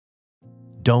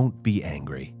Don't be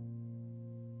angry.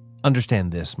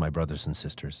 Understand this, my brothers and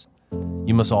sisters.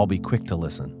 You must all be quick to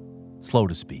listen, slow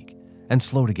to speak, and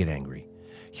slow to get angry.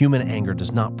 Human anger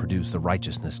does not produce the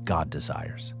righteousness God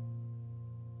desires.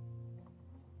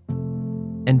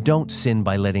 And don't sin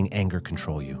by letting anger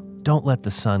control you. Don't let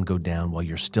the sun go down while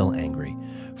you're still angry,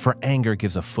 for anger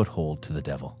gives a foothold to the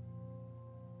devil.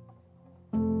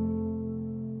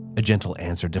 A gentle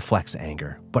answer deflects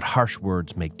anger, but harsh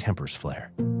words make tempers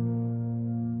flare.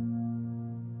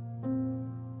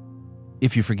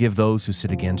 If you forgive those who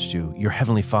sin against you, your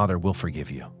heavenly Father will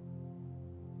forgive you.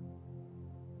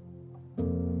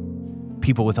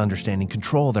 People with understanding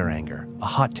control their anger. A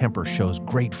hot temper shows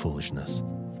great foolishness.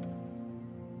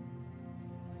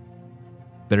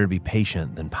 Better to be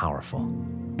patient than powerful.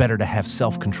 Better to have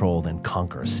self-control than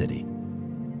conquer a city.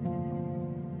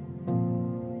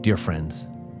 Dear friends,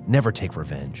 never take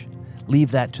revenge. Leave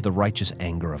that to the righteous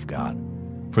anger of God.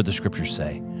 For the scriptures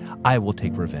say, I will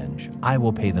take revenge. I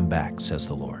will pay them back, says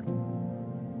the Lord.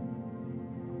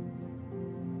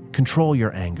 Control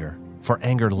your anger, for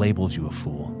anger labels you a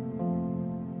fool.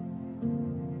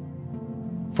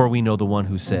 For we know the one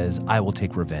who says, I will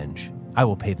take revenge. I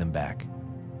will pay them back.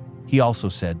 He also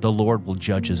said, the Lord will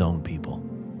judge his own people.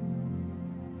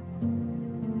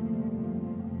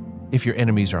 If your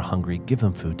enemies are hungry, give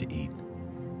them food to eat.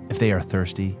 If they are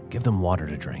thirsty, give them water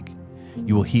to drink.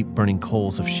 You will heap burning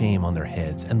coals of shame on their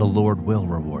heads, and the Lord will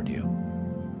reward you.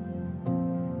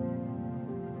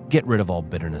 Get rid of all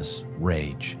bitterness,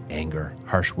 rage, anger,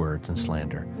 harsh words, and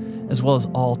slander, as well as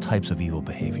all types of evil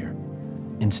behavior.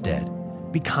 Instead,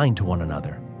 be kind to one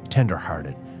another,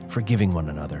 tender-hearted, forgiving one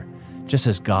another, just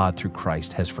as God through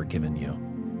Christ has forgiven you.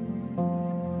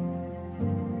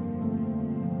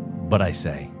 But I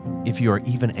say, if you are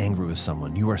even angry with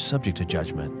someone, you are subject to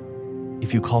judgment.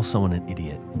 If you call someone an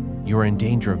idiot, you are in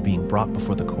danger of being brought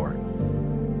before the court.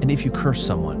 And if you curse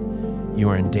someone, you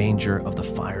are in danger of the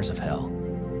fires of hell.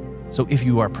 So if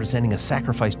you are presenting a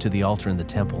sacrifice to the altar in the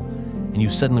temple, and you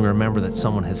suddenly remember that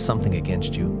someone has something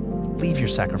against you, leave your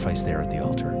sacrifice there at the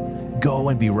altar. Go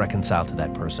and be reconciled to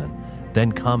that person.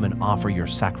 Then come and offer your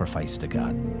sacrifice to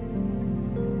God.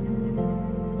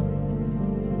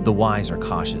 The wise are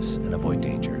cautious and avoid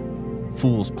danger.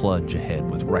 Fools plunge ahead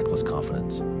with reckless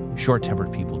confidence.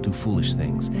 Short-tempered people do foolish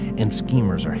things, and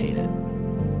schemers are hated.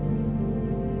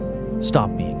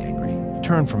 Stop being angry.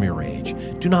 Turn from your rage.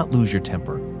 Do not lose your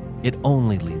temper. It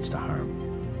only leads to harm.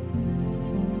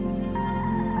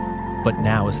 But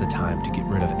now is the time to get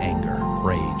rid of anger,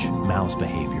 rage, malice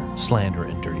behavior, slander,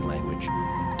 and dirty language.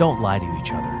 Don't lie to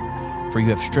each other, for you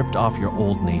have stripped off your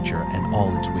old nature and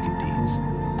all its wicked deeds.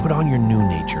 Put on your new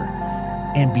nature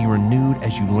and be renewed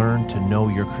as you learn to know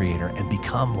your Creator and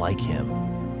become like Him.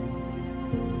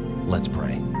 Let's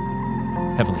pray.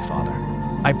 Heavenly Father,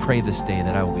 I pray this day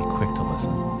that I will be quick to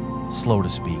listen, slow to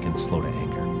speak, and slow to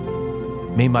anger.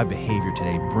 May my behavior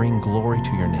today bring glory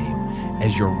to your name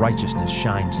as your righteousness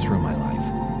shines through my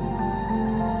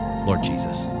life. Lord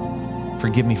Jesus,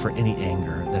 forgive me for any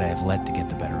anger that I have let to get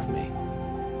the better of me.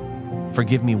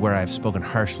 Forgive me where I have spoken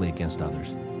harshly against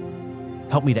others.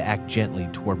 Help me to act gently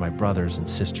toward my brothers and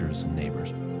sisters and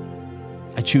neighbors.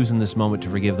 I choose in this moment to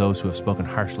forgive those who have spoken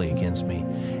harshly against me,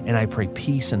 and I pray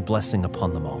peace and blessing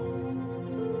upon them all.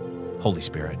 Holy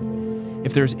Spirit,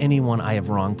 if there is anyone I have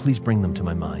wronged, please bring them to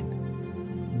my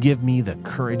mind. Give me the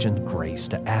courage and grace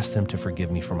to ask them to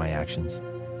forgive me for my actions.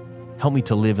 Help me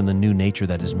to live in the new nature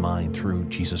that is mine through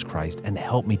Jesus Christ, and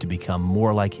help me to become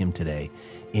more like Him today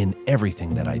in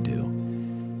everything that I do.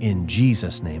 In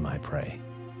Jesus' name I pray.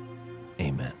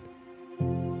 Amen.